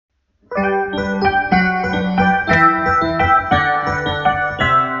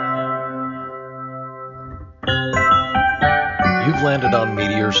landed on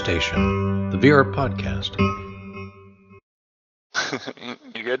Meteor Station, the VR podcast.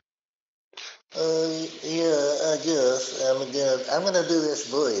 You good? Yeah, I guess. I'm gonna do this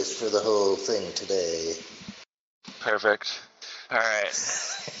voice for the whole thing today. Perfect. All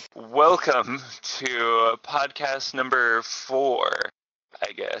right. Welcome to podcast number 4,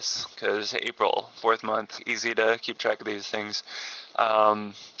 I guess, because April, 4th month. Easy to keep track of these things.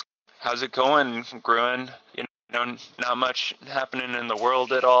 How's it going, Gruen? You know, not much happening in the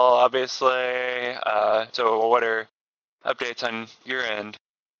world at all, obviously. So what are updates on your end?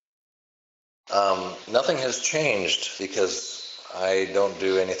 Nothing has changed because I don't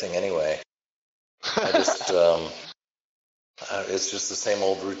do anything anyway. I just, it's just the same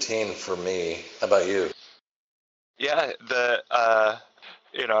old routine for me. How about you? Yeah, I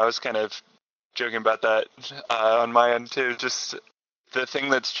was kind of joking about that on my end too. Just the thing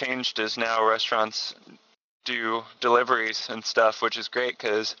that's changed is now restaurants do deliveries and stuff, which is great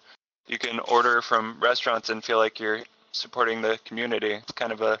because you can order from restaurants and feel like you're supporting the community. It's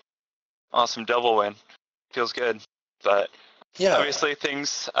kind of a awesome double win. Feels good, but Yeah. obviously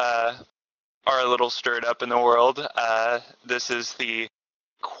things are a little stirred up in the world. This is the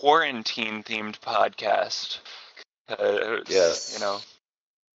quarantine-themed podcast. Yes.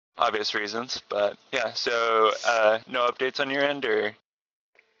 Obvious reasons, but yeah. So, no updates on your end, or?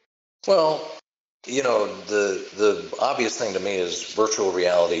 Well, the obvious thing to me is virtual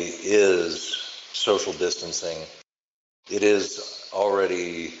reality is social distancing. It is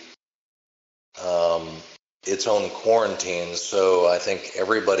already its own quarantine, so I think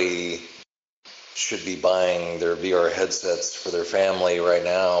everybody should be buying their VR headsets for their family right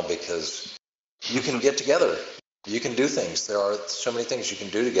now because you can get together. You can do things. There are so many things you can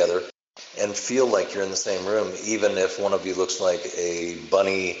do together and feel like you're in the same room, even if one of you looks like a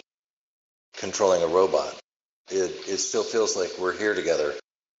bunny controlling a robot. It still feels like we're here together.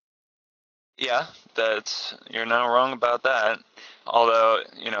 Yeah, you're not wrong about that. Although,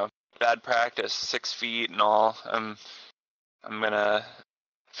 bad practice, 6 feet and all. I'm gonna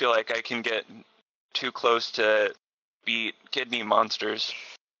feel like I can get too close to beat kidney monsters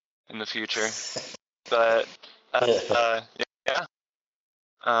in the future. But yeah.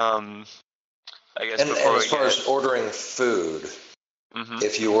 I guess and as far as ordering food,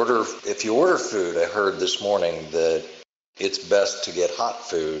 if you order food, I heard this morning that it's best to get hot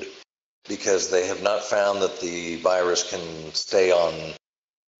food because they have not found that the virus can stay on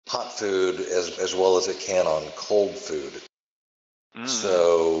hot food as well as it can on cold food.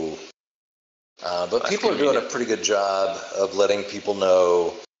 So, but people are doing a pretty good job of letting people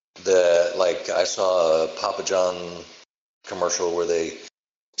know that, like, I saw a Papa John commercial where they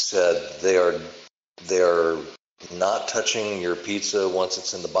said they are not touching your pizza once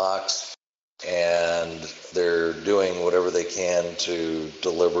it's in the box, and they're doing whatever they can to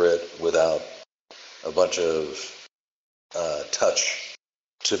deliver it without a bunch of touch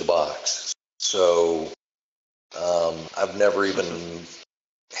to the box. So I've never even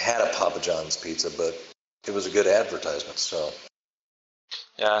had a Papa John's pizza, but it was a good advertisement. So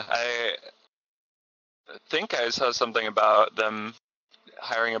yeah, I think I saw something about them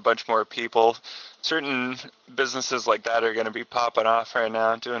hiring a bunch more people. Certain businesses like that are going to be popping off right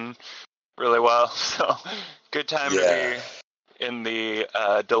now, doing really well. So good time to be in the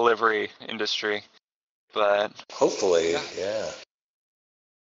delivery industry. But hopefully, yeah.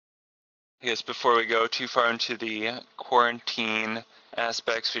 I guess before we go too far into the quarantine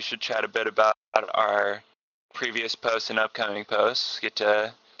aspects, we should chat a bit about our previous posts and upcoming posts. Get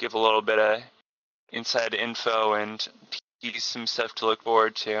to give a little bit of inside info and tease some stuff to look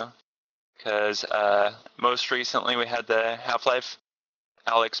forward to. Because most recently we had the Half-Life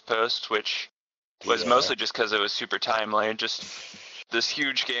Alyx post, which was mostly just because it was super timely. Just this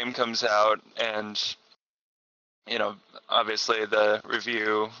huge game comes out, and obviously the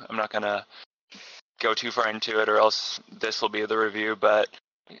review, I'm not going to go too far into it or else this will be the review, but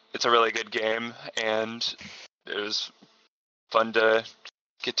it's a really good game, and it was fun to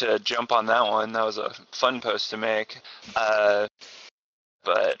get to jump on that one. That was a fun post to make. But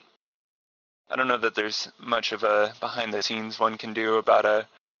I don't know that there's much of a behind the scenes one can do about a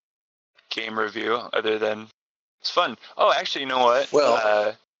game review other than it's fun. Oh, actually, you know what? Well,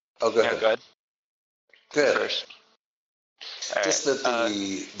 go ahead. Yeah, go ahead. Good. First. Just that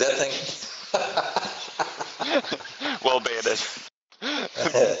that thing. Well baited.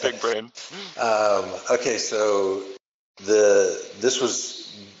 Big brain. Okay, so this was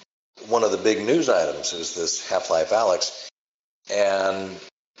one of the big news items, is this Half-Life Alyx, and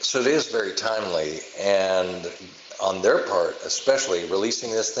so it is very timely, and on their part especially,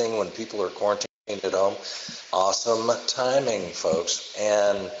 releasing this thing when people are quarantined at home. Awesome timing, folks.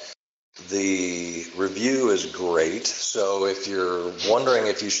 And the review is great. So if you're wondering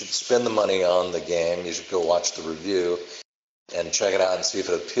if you should spend the money on the game, you should go watch the review and check it out and see if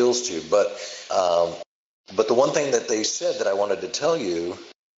it appeals to you. But the one thing that they said that I wanted to tell you,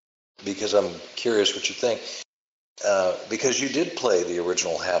 because I'm curious what you think, because you did play the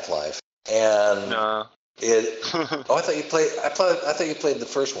original Half-Life, and No. Oh, I thought you played. I thought you played the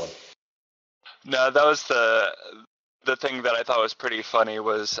first one. No, that was the thing that I thought was pretty funny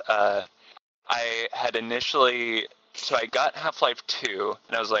was I had initially, so I got Half-Life 2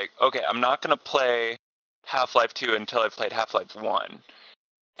 and I was like, okay, I'm not gonna play Half-Life 2 until I've played Half-Life 1.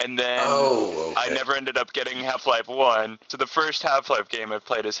 And then okay. I never ended up getting Half-Life 1. So the first Half-Life game I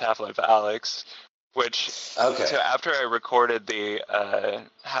played is Half-Life Alyx, which, so after I recorded the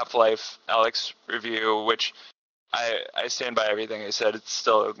Half-Life Alyx review, which I stand by everything I said, it's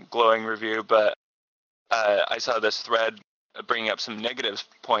still a glowing review, but I saw this thread bringing up some negative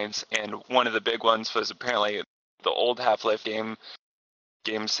points, and one of the big ones was apparently the old Half-Life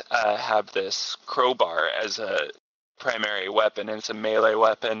games have this crowbar as a primary weapon, and it's a melee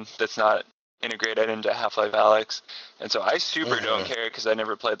weapon that's not integrated into Half-Life Alyx. And so I super don't care because I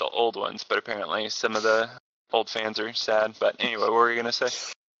never played the old ones, but apparently some of the old fans are sad. But anyway, what were you going to say?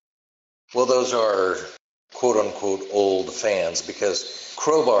 Well, those are quote-unquote old fans because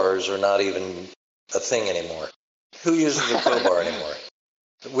crowbars are not even a thing anymore. Who uses a crowbar anymore?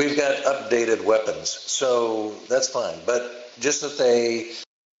 We've got updated weapons, so that's fine. But just that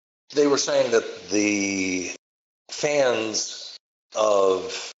they were saying that the fans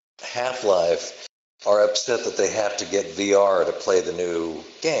of Half-Life are upset that they have to get VR to play the new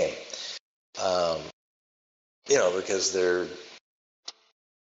game. Because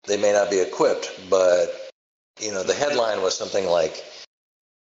they may not be equipped, but the headline was something like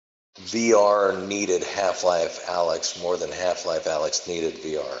VR needed Half-Life Alyx more than Half-Life Alyx needed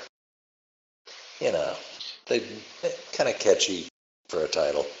VR. They kind of catchy for a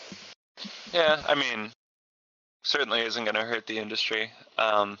title. Yeah, I mean, certainly isn't going to hurt the industry.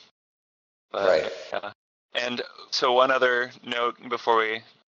 But, right. Yeah. And so one other note before we,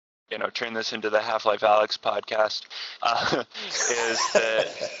 turn this into the Half-Life Alyx podcast, is that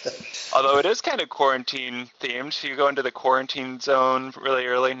although it is kind of quarantine themed, so you go into the quarantine zone really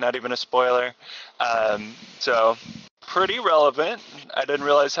early, not even a spoiler. So pretty relevant. I didn't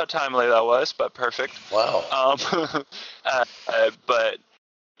realize how timely that was, but perfect. Wow. But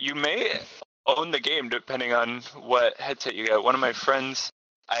you may own the game depending on what headset you get. One of my friends,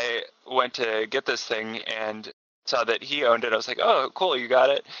 I went to get this thing and saw that he owned it. I was like, oh, cool, you got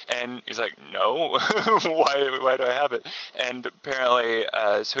it? And he's like, no, why do I have it? And apparently,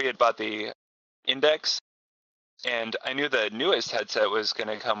 so he had bought the Index, and I knew the newest headset was going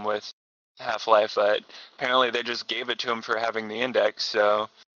to come with Half-Life, but apparently they just gave it to him for having the Index, so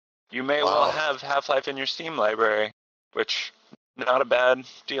you may well have Half-Life in your Steam library, which not a bad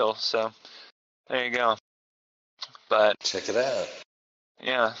deal, so there you go. But check it out.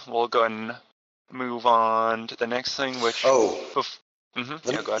 Yeah, we'll go ahead and move on to the next thing, which... Let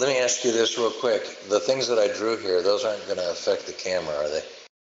me ask you this real quick. The things that I drew here, those aren't going to affect the camera, are they?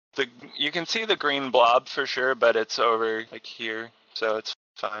 You can see the green blob for sure, but it's over here, so it's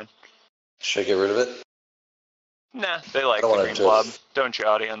fine. Should I get rid of it? Nah, they like the green blob. Don't you,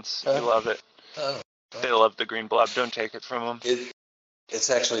 audience? You love it. They love the green blob. Don't take it from them. It's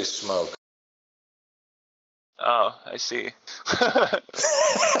actually smoke. Oh, I see.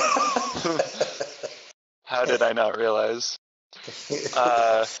 How did I not realize?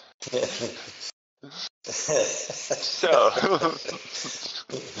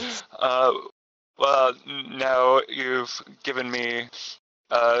 Well, now you've given me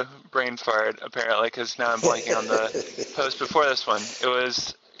a brain fart, apparently, because now I'm blanking on the post before this one. It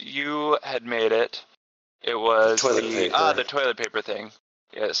was, you had made it. It was the toilet paper thing.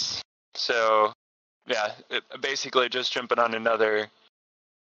 Yes. So, yeah, basically just jumping on another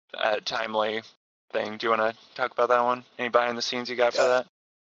timely thing. Do you want to talk about that one? Any behind the scenes you got for that?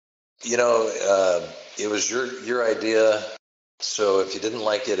 It was your idea, so if you didn't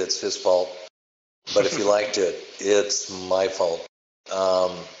like it, it's his fault. But if you liked it, it's my fault.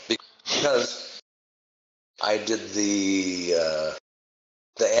 Because I did the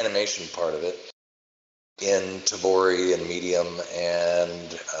animation part of it in Tabori and Medium,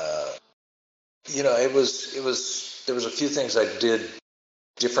 and there was a few things I did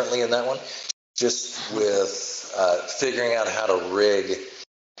differently in that one, just with figuring out how to rig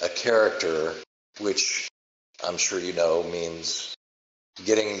a character, which I'm sure you know means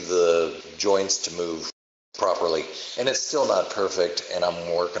getting the joints to move properly. And it's still not perfect, and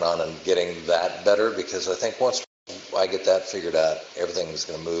I'm working on and getting that better, because I think once I get that figured out, everything's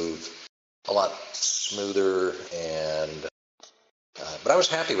going to move a lot smoother. And but I was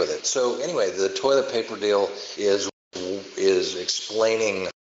happy with it. So anyway, the toilet paper deal is explaining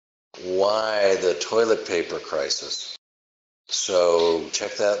why the toilet paper crisis. So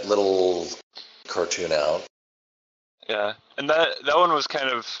check that little cartoon out. Yeah, and that one was kind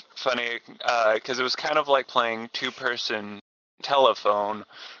of funny because it was kind of like playing two-person telephone,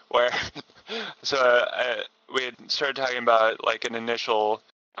 where we had started talking about like an initial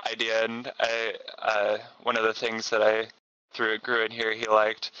idea, and one of the things that I threw at Grew in here he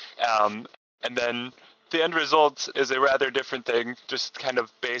liked, and then the end result is a rather different thing, just kind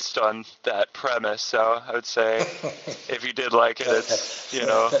of based on that premise. So I would say if you did like it, it's,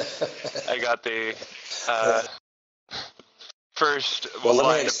 I got the first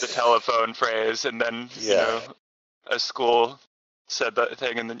line of the telephone phrase, and then a school said that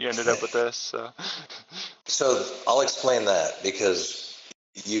thing, and then you ended up with this. So I'll explain that, because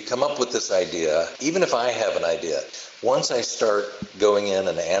you come up with this idea. Even if I have an idea, once I start going in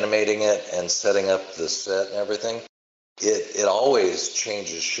and animating it and setting up the set and everything, it always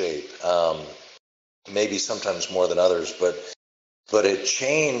changes shape. Maybe sometimes more than others, but it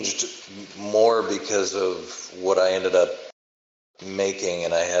changed more because of what I ended up making,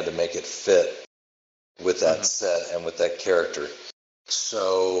 and I had to make it fit with that set and with that character.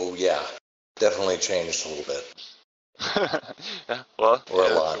 So yeah, definitely changed a little bit. Yeah, well, or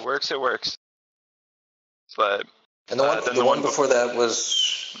a lot. It works. But and the one before that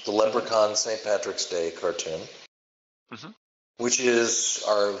was the Leprechaun St. Patrick's Day cartoon, which is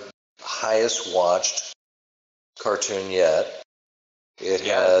our highest watched cartoon yet. It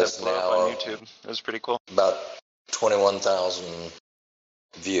has now on YouTube. It was pretty cool. About 21,000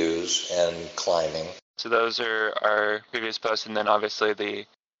 views and climbing. So those are our previous posts, and then obviously the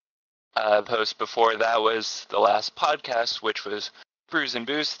post before that was the last podcast, which was Brews and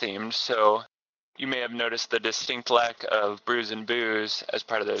Booze themed. So you may have noticed the distinct lack of Brews and Booze as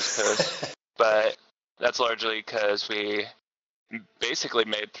part of those posts, but that's largely because we basically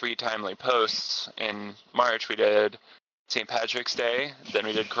made 3 timely posts. In March, we did St. Patrick's Day, then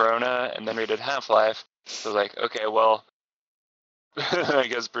we did Corona, and then we did Half-Life. So like, okay, well, I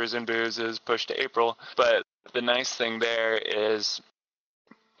guess Brews and Booze is pushed to April. But the nice thing there is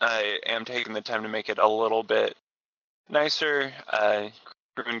I am taking the time to make it a little bit nicer.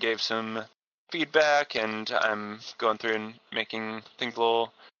 Ruben gave some feedback, and I'm going through and making things a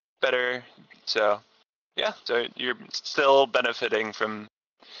little better. So yeah, so you're still benefiting from,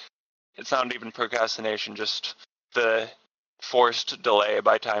 it's not even procrastination, just the forced delay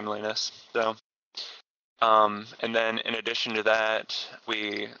by timeliness. So and then in addition to that,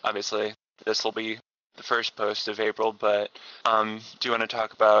 we obviously, this will be the first post of April, but do you want to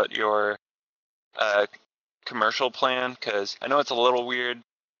talk about your commercial plan? Because I know it's a little weird.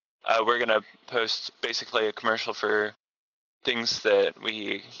 We're going to post basically a commercial for things that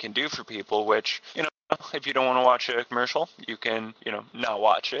we can do for people, which, if you don't want to watch a commercial, you can, not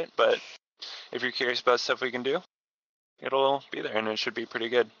watch it. But if you're curious about stuff we can do, it'll be there, and it should be pretty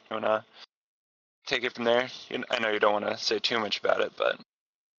good. You want to take it from there? I know you don't want to say too much about it, but...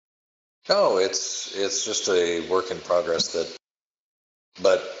 No, it's just a work in progress.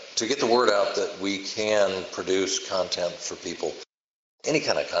 But to get the word out that we can produce content for people, any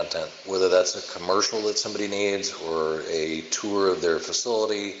kind of content, whether that's a commercial that somebody needs, or a tour of their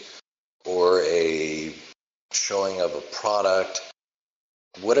facility, or a showing of a product,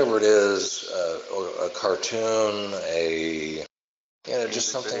 whatever it is, or a cartoon, just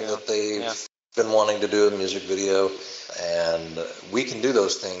something that they've been wanting to do, a music video, and we can do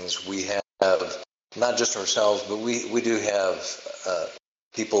those things. We have not just ourselves, but we do have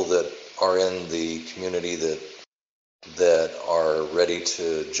people that are in the community that are ready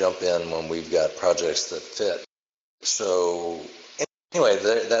to jump in when we've got projects that fit. So anyway,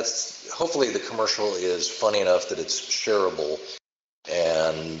 that's hopefully the commercial is funny enough that it's shareable.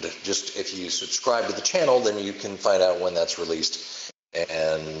 And just if you subscribe to the channel, then you can find out when that's released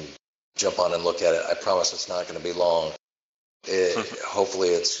and jump on and look at it. I promise it's not going to be long. Hopefully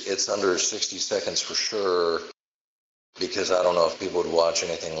it's under 60 seconds for sure, because I don't know if people would watch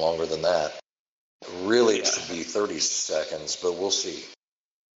anything longer than that. Really, it should be 30 seconds, but we'll see.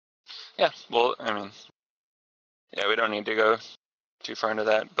 Yeah, well, I mean, we don't need to go too far into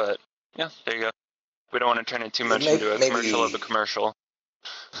that, but yeah, there you go. We don't want to turn it too much into a commercial of a commercial.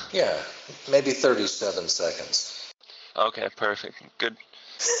 Yeah, maybe 37 seconds. Okay, perfect. Good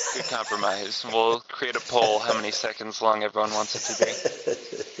compromise. We'll create a poll how many seconds long everyone wants it to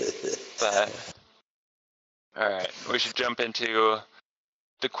be. But All right, we should jump into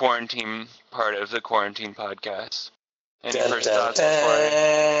the quarantine part of the quarantine podcast. Any first thoughts before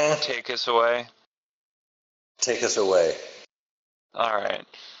I take us away? Take us away. All right.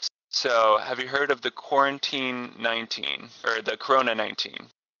 So, have you heard of the Quarantine 19 or the Corona 19?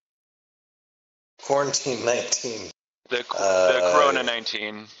 Quarantine 19. The Corona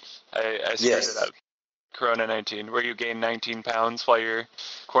 19. I screwed yes. it up. Corona 19, where you gain 19 pounds while you're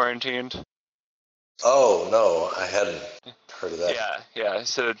quarantined. Oh no, I hadn't heard of that. Yeah.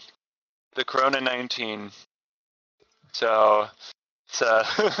 So the Corona 19. So it's a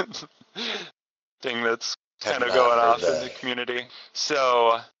thing that's kind of going off in the community.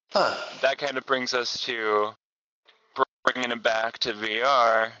 So that kind of brings us to bringing it back to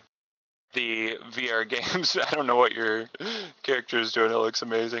VR. The VR games. I don't know what your character is doing. It looks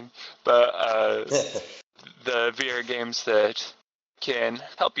amazing, but the VR games that can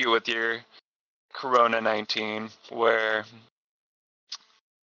help you with your Corona 19, where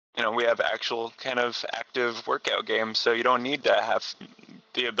we have actual kind of active workout games, so you don't need to have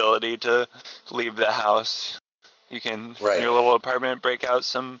the ability to leave the house. You can, in your little apartment, break out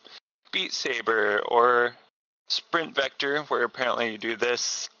some Beat Saber or Sprint Vector, where apparently you do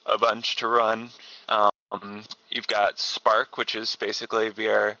this a bunch to run. You've got Spark, which is basically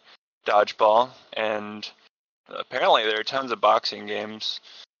VR dodgeball, and apparently there are tons of boxing games.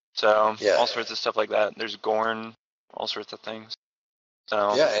 So all sorts of stuff like that. There's Gorn, all sorts of things.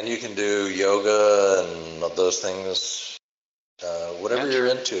 So yeah, and you can do yoga and those things. Whatever you're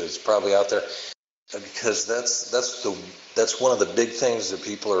into is probably out there, because that's one of the big things that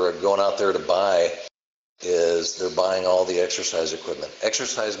people are going out there to buy. Is they're buying all the exercise equipment.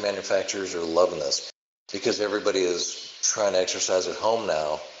 Exercise manufacturers are loving this because everybody is trying to exercise at home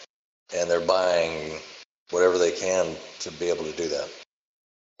now, and they're buying whatever they can to be able to do that,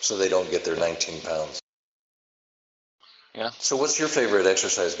 so they don't get their 19 pounds. Yeah. So what's your favorite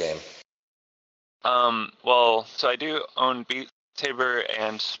exercise game? Well, so I do own Beat Saber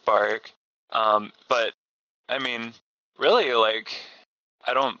and Spark, but I mean, really, like,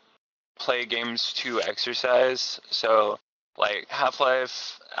 I don't play games to exercise. So, like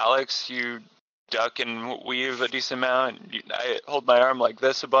Half-Life, Alex, you duck and weave a decent amount. I hold my arm like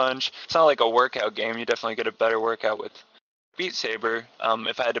this a bunch. It's not like a workout game. You definitely get a better workout with Beat Saber.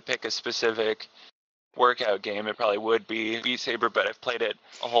 If I had to pick a specific workout game, it probably would be Beat Saber, but I've played it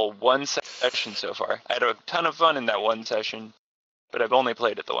a whole one session so far. I had a ton of fun in that one session, but I've only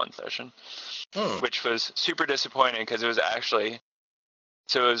played it the one session, which was super disappointing because it was actually,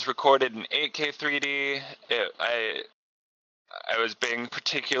 so it was recorded in 8K 3D. I was being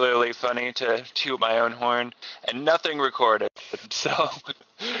particularly funny to toot my own horn, and nothing recorded, so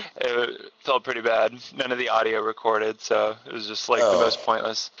it felt pretty bad. None of the audio recorded, so it was just like the most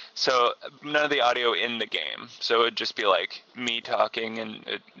pointless. So none of the audio in the game, so it would just be like me talking, and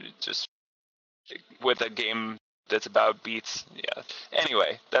it just with a game that's about beats. Yeah.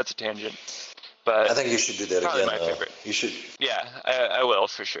 Anyway, that's a tangent. But I think you should do that again. My favorite. You should. Yeah, I will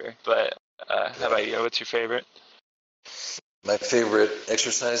for sure. But how about you? What's your favorite? My favorite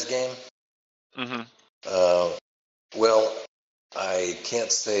exercise game? Mm-hmm. Well, I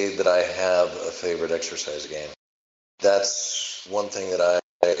can't say that I have a favorite exercise game. That's one thing that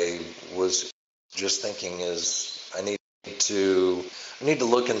I was just thinking is I need to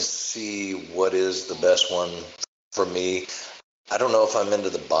look and see what is the best one for me. I don't know if I'm into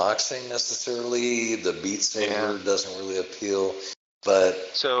the boxing necessarily. The Beat Saber doesn't really appeal, but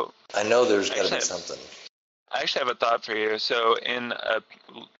so I know there's got to be something. I actually have a thought for you. So in a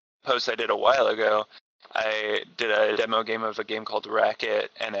post I did a while ago, I did a demo game of a game called Racket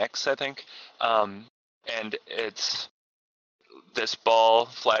NX, I think. And it's this ball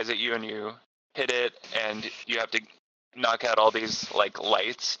flies at you and you hit it, and you have to knock out all these like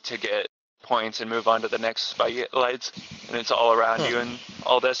lights to get points and move on to the next spotlights, and it's all around you and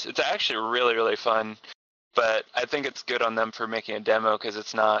all this. It's actually really, really fun, but I think it's good on them for making a demo because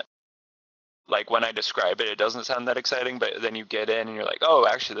it's not like when I describe it, it doesn't sound that exciting, but then you get in and you're like, oh,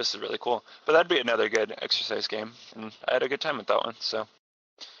 actually, this is really cool. But that'd be another good exercise game, and I had a good time with that one. So.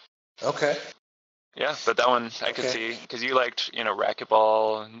 Okay. Yeah, but that one I could see because you liked,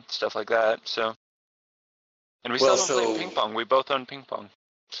 racquetball and stuff like that. So. And we still don't play ping pong. We both own ping pong.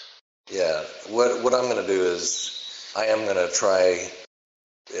 Yeah. What I'm going to do is I am going to try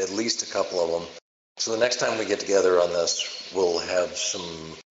at least a couple of them. So the next time we get together on this, we'll have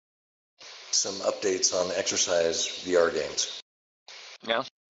some updates on exercise VR games. Yeah.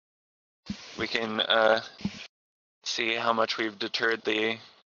 We can see how much we've deterred the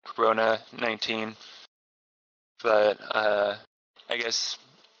Corona 19. But I guess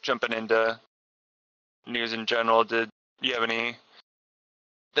jumping into news in general. Did you have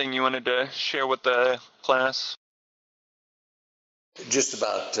anything you wanted to share with the class? Just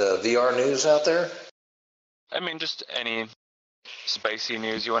about VR news out there? I mean, just any spicy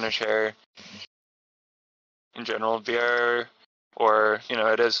news you want to share in general, VR, or,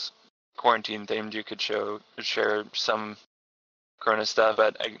 it is quarantine themed. You could share some Corona stuff,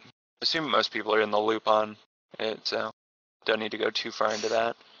 but I assume most people are in the loop on it, so don't need to go too far into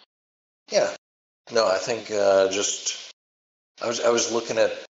that. Yeah. No, I think I was looking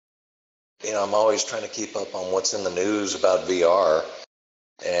at, I'm always trying to keep up on what's in the news about VR.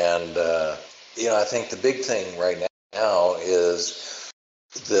 And, I think the big thing right now is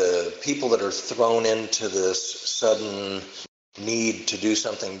the people that are thrown into this sudden need to do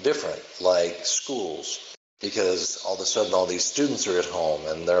something different, like schools, because all of a sudden all these students are at home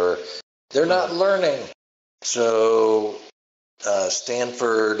and they're not learning. So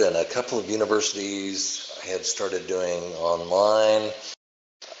Stanford and a couple of universities had started doing online.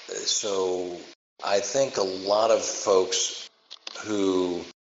 So I think a lot of folks who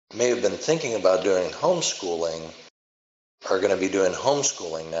may have been thinking about doing homeschooling are going to be doing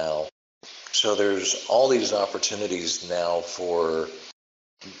homeschooling now. So there's all these opportunities now for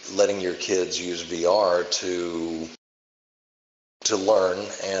letting your kids use VR to learn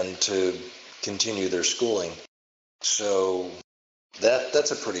and to continue their schooling. So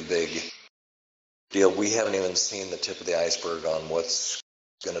that's a pretty big deal. We haven't even seen the tip of the iceberg on what's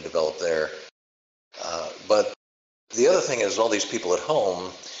going to develop there. But the other thing is all these people at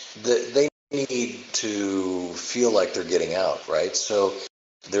home, they need to feel like they're getting out, right? So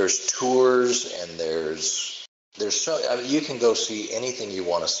there's tours and there's you can go see anything you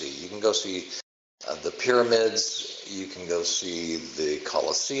want to see. You can go see the pyramids, you can go see the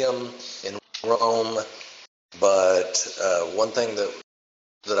Colosseum in Rome, but one thing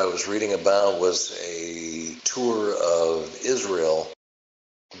that I was reading about was a tour of Israel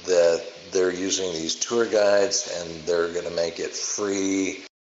that they're using these tour guides, and they're going to make it free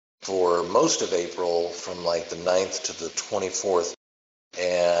for most of April from like the 9th to the 24th.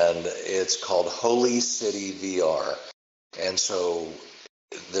 And it's called Holy City VR. And so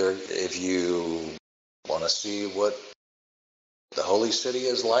if you want to see what the Holy City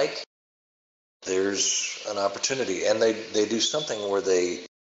is like, there's an opportunity. And they do something where they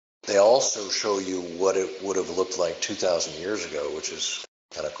also show you what it would have looked like 2,000 years ago, which is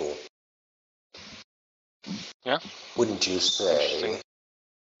kind of cool. Yeah. Wouldn't you say?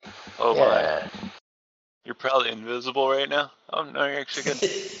 Oh yeah. My. You're probably invisible right now. Oh no, you're actually good.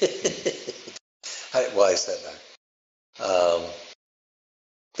 I said that.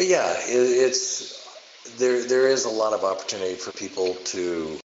 But yeah, it's there is a lot of opportunity for people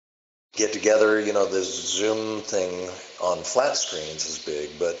to get together. This Zoom thing on flat screens is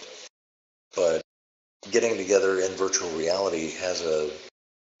big, but getting together in virtual reality has a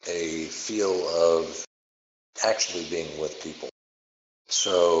feel of actually being with people.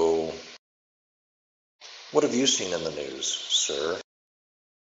 So, what have you seen in the news, sir?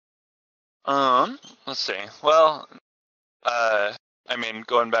 Let's see. Well, I mean,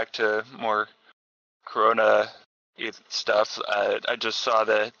 going back to more Corona stuff, I just saw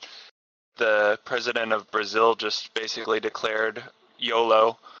that the president of Brazil just basically declared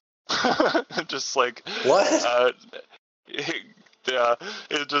YOLO. Just like what? Yeah,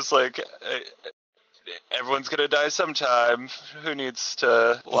 it's just like everyone's gonna die sometime. Who needs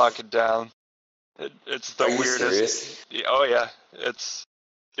to lock it down? It's the weirdest. Serious? Oh yeah, it's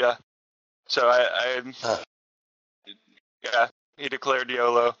yeah. So yeah, he declared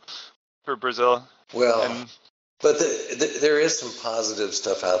YOLO for Brazil. Well, but there is some positive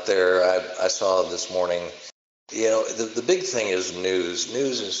stuff out there. I saw this morning. The big thing is news.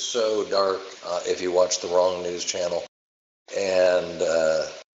 News is so dark if you watch the wrong news channel. And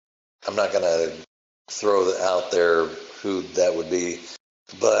I'm not going to throw out there who that would be.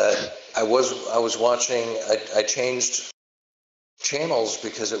 But I was watching. I changed channels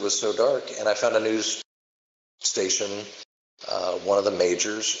because it was so dark, and I found a news station, one of the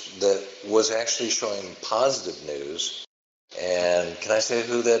majors, that was actually showing positive news. And can I say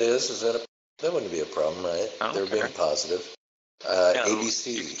who that is? That wouldn't be a problem, right? They're being positive.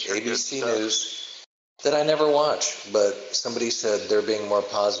 ABC News, that I never watch, but somebody said they're being more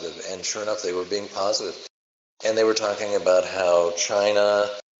positive, and sure enough, they were being positive. And they were talking about how China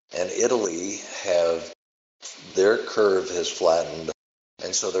and Italy their curve has flattened,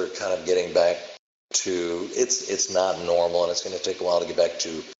 and so they're kind of getting back to, it's not normal, and it's going to take a while to get back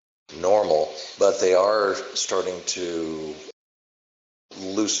to normal, but they are starting to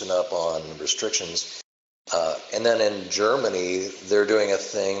loosen up on restrictions. And then in Germany, they're doing a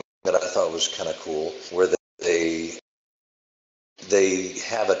thing that I thought was kind of cool, where they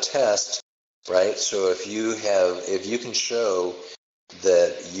have a test, right? So if you can show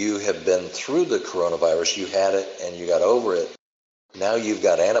that you have been through the coronavirus, you had it and you got over it, now you've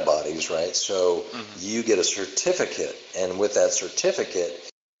got antibodies, right? So you get a certificate, and with that certificate,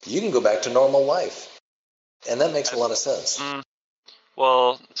 you can go back to normal life. And that makes a lot of sense.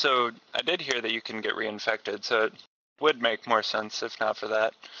 Well, so I did hear that you can get reinfected, so it would make more sense if not for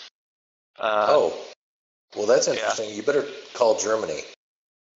that. Well, that's interesting. Yeah. You better call Germany.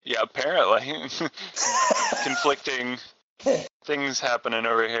 Yeah, apparently. Conflicting things happening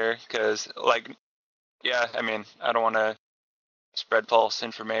over here, because, I don't want to spread false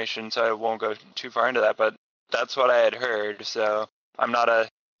information, so I won't go too far into that, but that's what I had heard, so I'm not a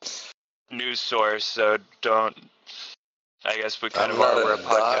news source, so don't, I guess we kind of are, we're a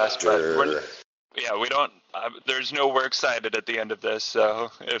podcast, but we don't, there's no we're excited at the end of this, so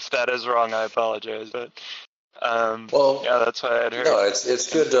if that is wrong, I apologize, but that's what I had heard. No,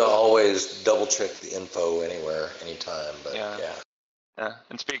 it's good to always double check the info anywhere, anytime, but yeah.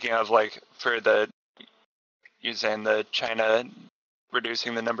 And speaking of, for you saying the China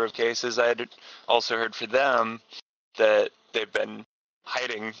reducing the number of cases, I had also heard for them that they've been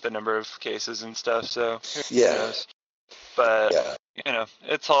hiding the number of cases and stuff, so who knows? But,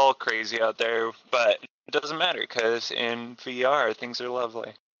 it's all crazy out there, but it doesn't matter, because in VR, things are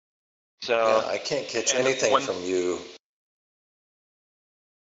lovely. So I can't catch anything from you.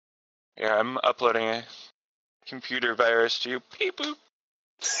 Yeah, I'm uploading a computer virus to you. Beep boop.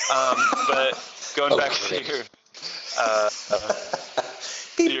 But going back to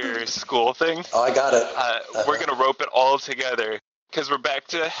your school thing. Oh, I got it. We're going to rope it all together, because we're back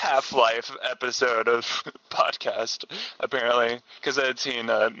to Half-Life episode of podcast, apparently. Because I had seen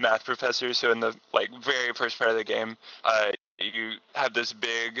math professors who in the very first part of the game, you have this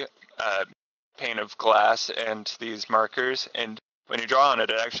big pane of glass and these markers, and when you draw on it,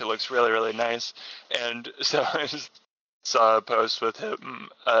 it actually looks really, really nice. And so I just saw a post with him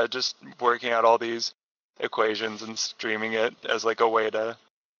just working out all these equations and streaming it as a way to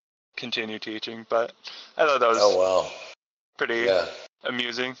continue teaching. But I thought that was pretty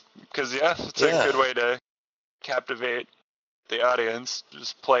amusing, because it's a good way to captivate the audience.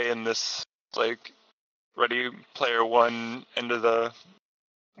 Just play in this Ready Player One end of the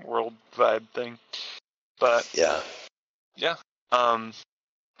world vibe thing. But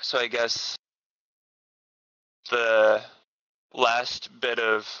so I guess the last bit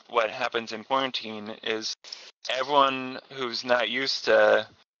of what happens in quarantine is everyone who's not used to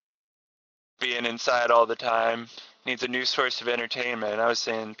being inside all the time needs a new source of entertainment. I was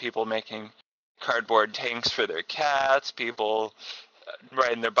saying people making cardboard tanks for their cats, people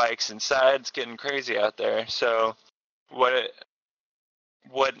riding their bikes inside. It's getting crazy out there. So what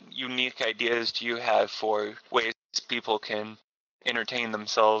unique ideas do you have for ways people can entertain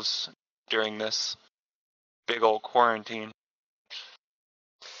themselves during this big old quarantine?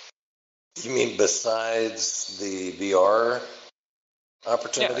 You mean besides the VR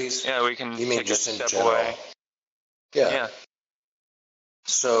opportunities? Yeah, we can. You mean just in general? Away. Yeah.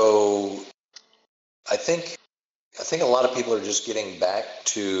 So I think a lot of people are just getting back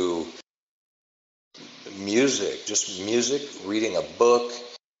to music, reading a book,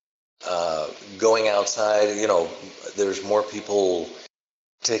 going outside. There's more people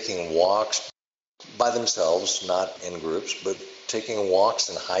taking walks by themselves, not in groups, but taking walks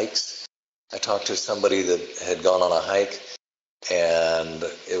and hikes. I talked to somebody that had gone on a hike, and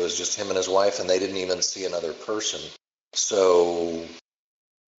it was just him and his wife, and they didn't even see another person. So,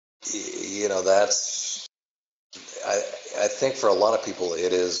 that's, I think for a lot of people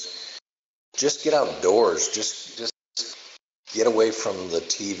it is just get outdoors, just get away from the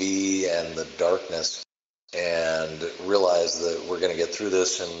TV and the darkness, and realize that we're going to get through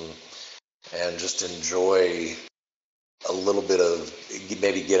this and just enjoy a little bit of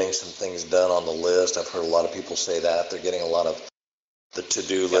maybe getting some things done on the list. I've heard a lot of people say that. They're getting a lot of the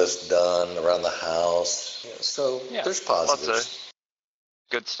to-do list done around the house. So there's positives. Lots of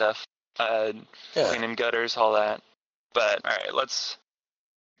good stuff. Cleaning gutters, all that. But, all right, let's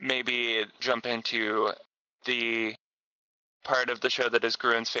maybe jump into the part of the show that is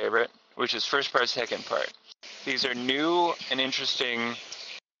Grun's favorite, which is first part, second part. These are new and interesting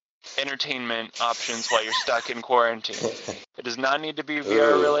entertainment options while you're stuck in quarantine. It does not need to be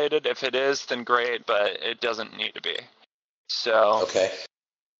VR related. If it is, then great, but it doesn't need to be. So,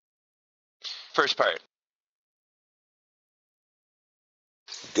 first part.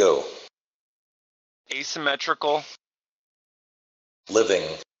 Go. Asymmetrical living.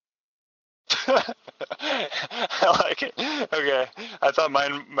 I like it. Okay. I thought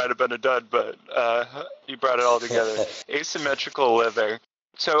mine might have been a dud, but you brought it all together. Asymmetrical living.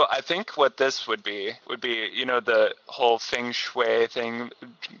 So I think what this would be, the whole feng shui thing,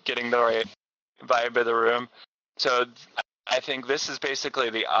 getting the right vibe of the room. So I think this is basically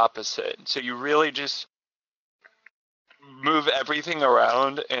the opposite. So you really just move everything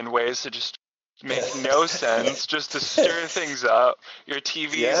around in ways that just make no sense, just to stir things up. Your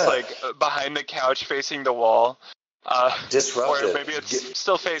TV's like behind the couch facing the wall. Disruptive. Or maybe it's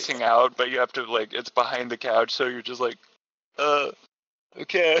still facing out, but you have to it's behind the couch, so you're just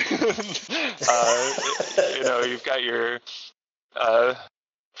okay. You've got your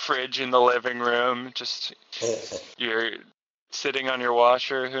fridge in the living room, just you're sitting on your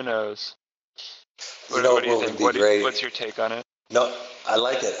washer, who knows? What do you think? What's your take on it? No, I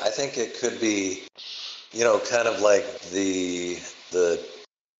like it. I think it could be, kind of like the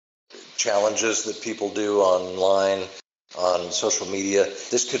challenges that people do online on social media.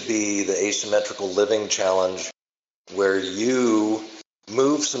 This could be the asymmetrical living challenge, where you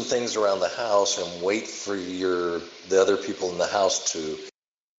move some things around the house and wait for the other people in the house to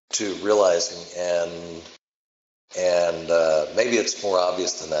realize, and maybe it's more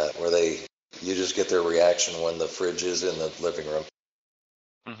obvious than that, where you just get their reaction when the fridge is in the living room.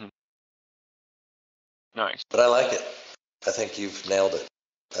 Mm-hmm. Nice. But I like it. I think you've nailed it.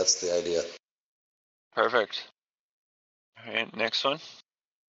 That's the idea. Perfect. All right, next one.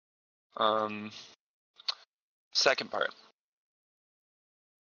 Second part.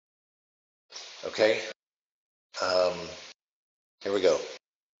 Okay. Here we go.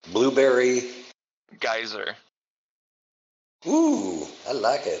 Blueberry geyser. Ooh, I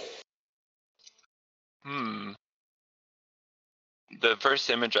like it. The first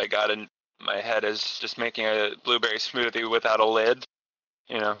image I got in my head is just making a blueberry smoothie without a lid,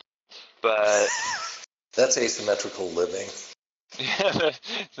 but that's asymmetrical living. Yeah,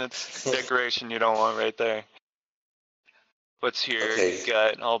 that's decoration you don't want right there. What's your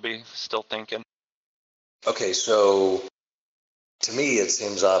gut? I'll be still thinking. Okay, so to me it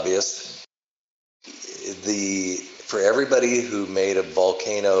seems obvious. For everybody who made a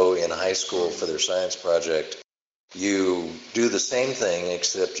volcano in high school for their science project, you do the same thing,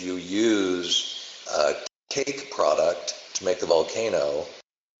 except you use a cake product to make the volcano,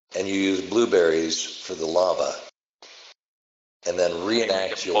 and you use blueberries for the lava, and then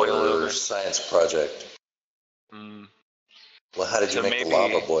reenact your science project. Well, how did you make the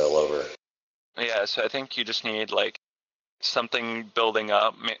lava boil over? Yeah, so I think you just need something building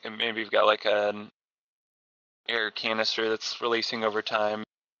up. Maybe you've got an air canister that's releasing over time,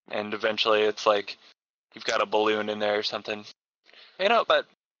 and eventually it's you've got a balloon in there or something. But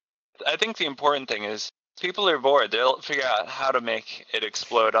I think the important thing is people are bored. They'll figure out how to make it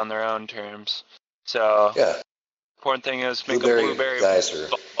explode on their own terms. So yeah, important thing is make a blueberry geyser.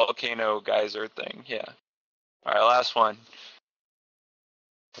 Volcano geyser thing. Yeah. All right, last one.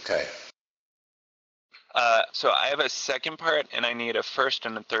 Okay. So I have a second part, and I need a first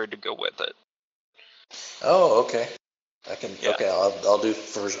and a third to go with it. Oh, okay. I can. Yeah. Okay, I'll do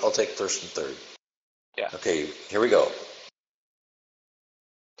first. I'll take first and third. Yeah. Okay, here we go.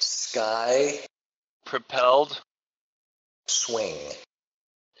 Sky propelled swing.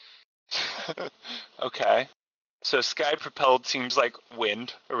 Okay. So sky propelled seems like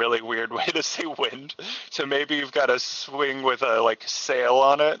wind, a really weird way to say wind. So maybe you've got a swing with a sail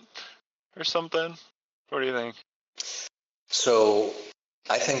on it or something. What do you think? So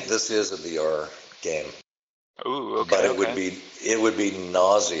I think this is a VR game. Ooh, okay. But it would be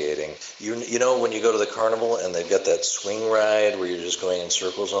nauseating. You know when you go to the carnival and they've got that swing ride where you're just going in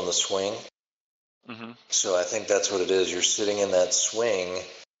circles on the swing? Mm-hmm. So I think that's what it is. You're sitting in that swing,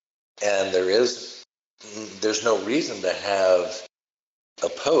 and there's no reason to have a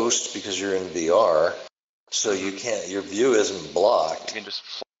post because you're in VR, so you can't. Your view isn't blocked. You can just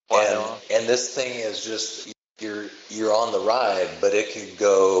fly off. And this thing is just you're on the ride, but it could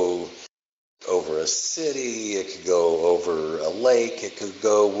go over a city, it could go over a lake, it could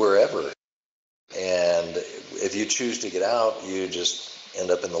go wherever. And if you choose to get out, you just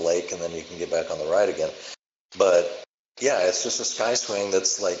end up in the lake, and then you can get back on the ride again. But yeah, it's just a sky swing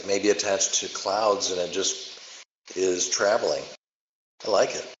that's maybe attached to clouds, and it just is traveling. I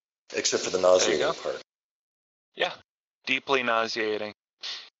like it, except for the nauseating part. Yeah, deeply nauseating.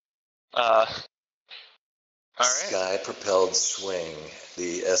 All right. Sky-propelled swing,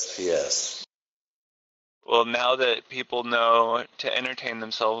 the SPS. Well, now that people know to entertain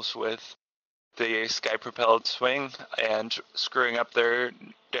themselves with the sky-propelled swing and screwing up their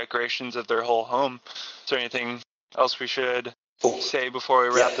decorations of their whole home, is there anything else we should say before we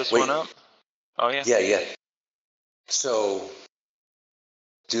wrap this one up? Oh, yeah? Yeah. So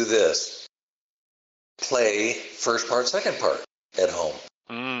do this. Play first part, second part at home.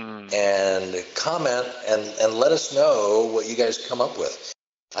 And comment and let us know what you guys come up with.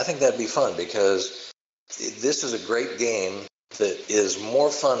 I think that'd be fun because this is a great game that is more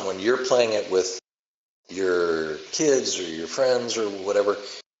fun when you're playing it with your kids or your friends or whatever.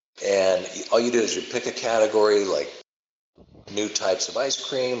 And all you do is you pick a category like new types of ice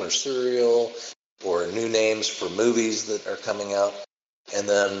cream or cereal or new names for movies that are coming out. And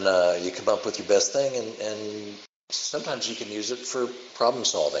then you come up with your best thing, and sometimes you can use it for problem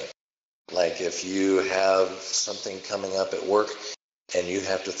solving. Like if you have something coming up at work and you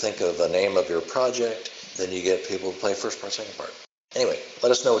have to think of a name of your project, then you get people to play first part, second part. Anyway,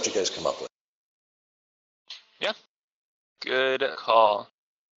 let us know what you guys come up with. Yeah, good call.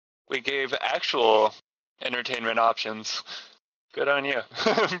 We gave actual entertainment options. Good on you.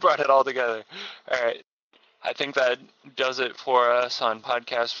 Brought it all together. All right. I think that does it for us on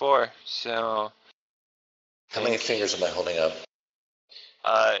podcast 4. So, how many fingers am I holding up?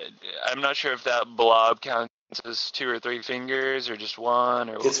 I'm not sure if that blob counts as 2 or 3 fingers or just 1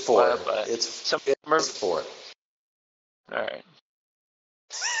 or it's 4. What, but it's 4. All right.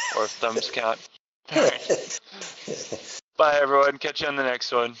 Or if thumbs count. All right. Bye, everyone. Catch you on the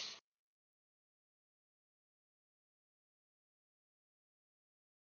next one.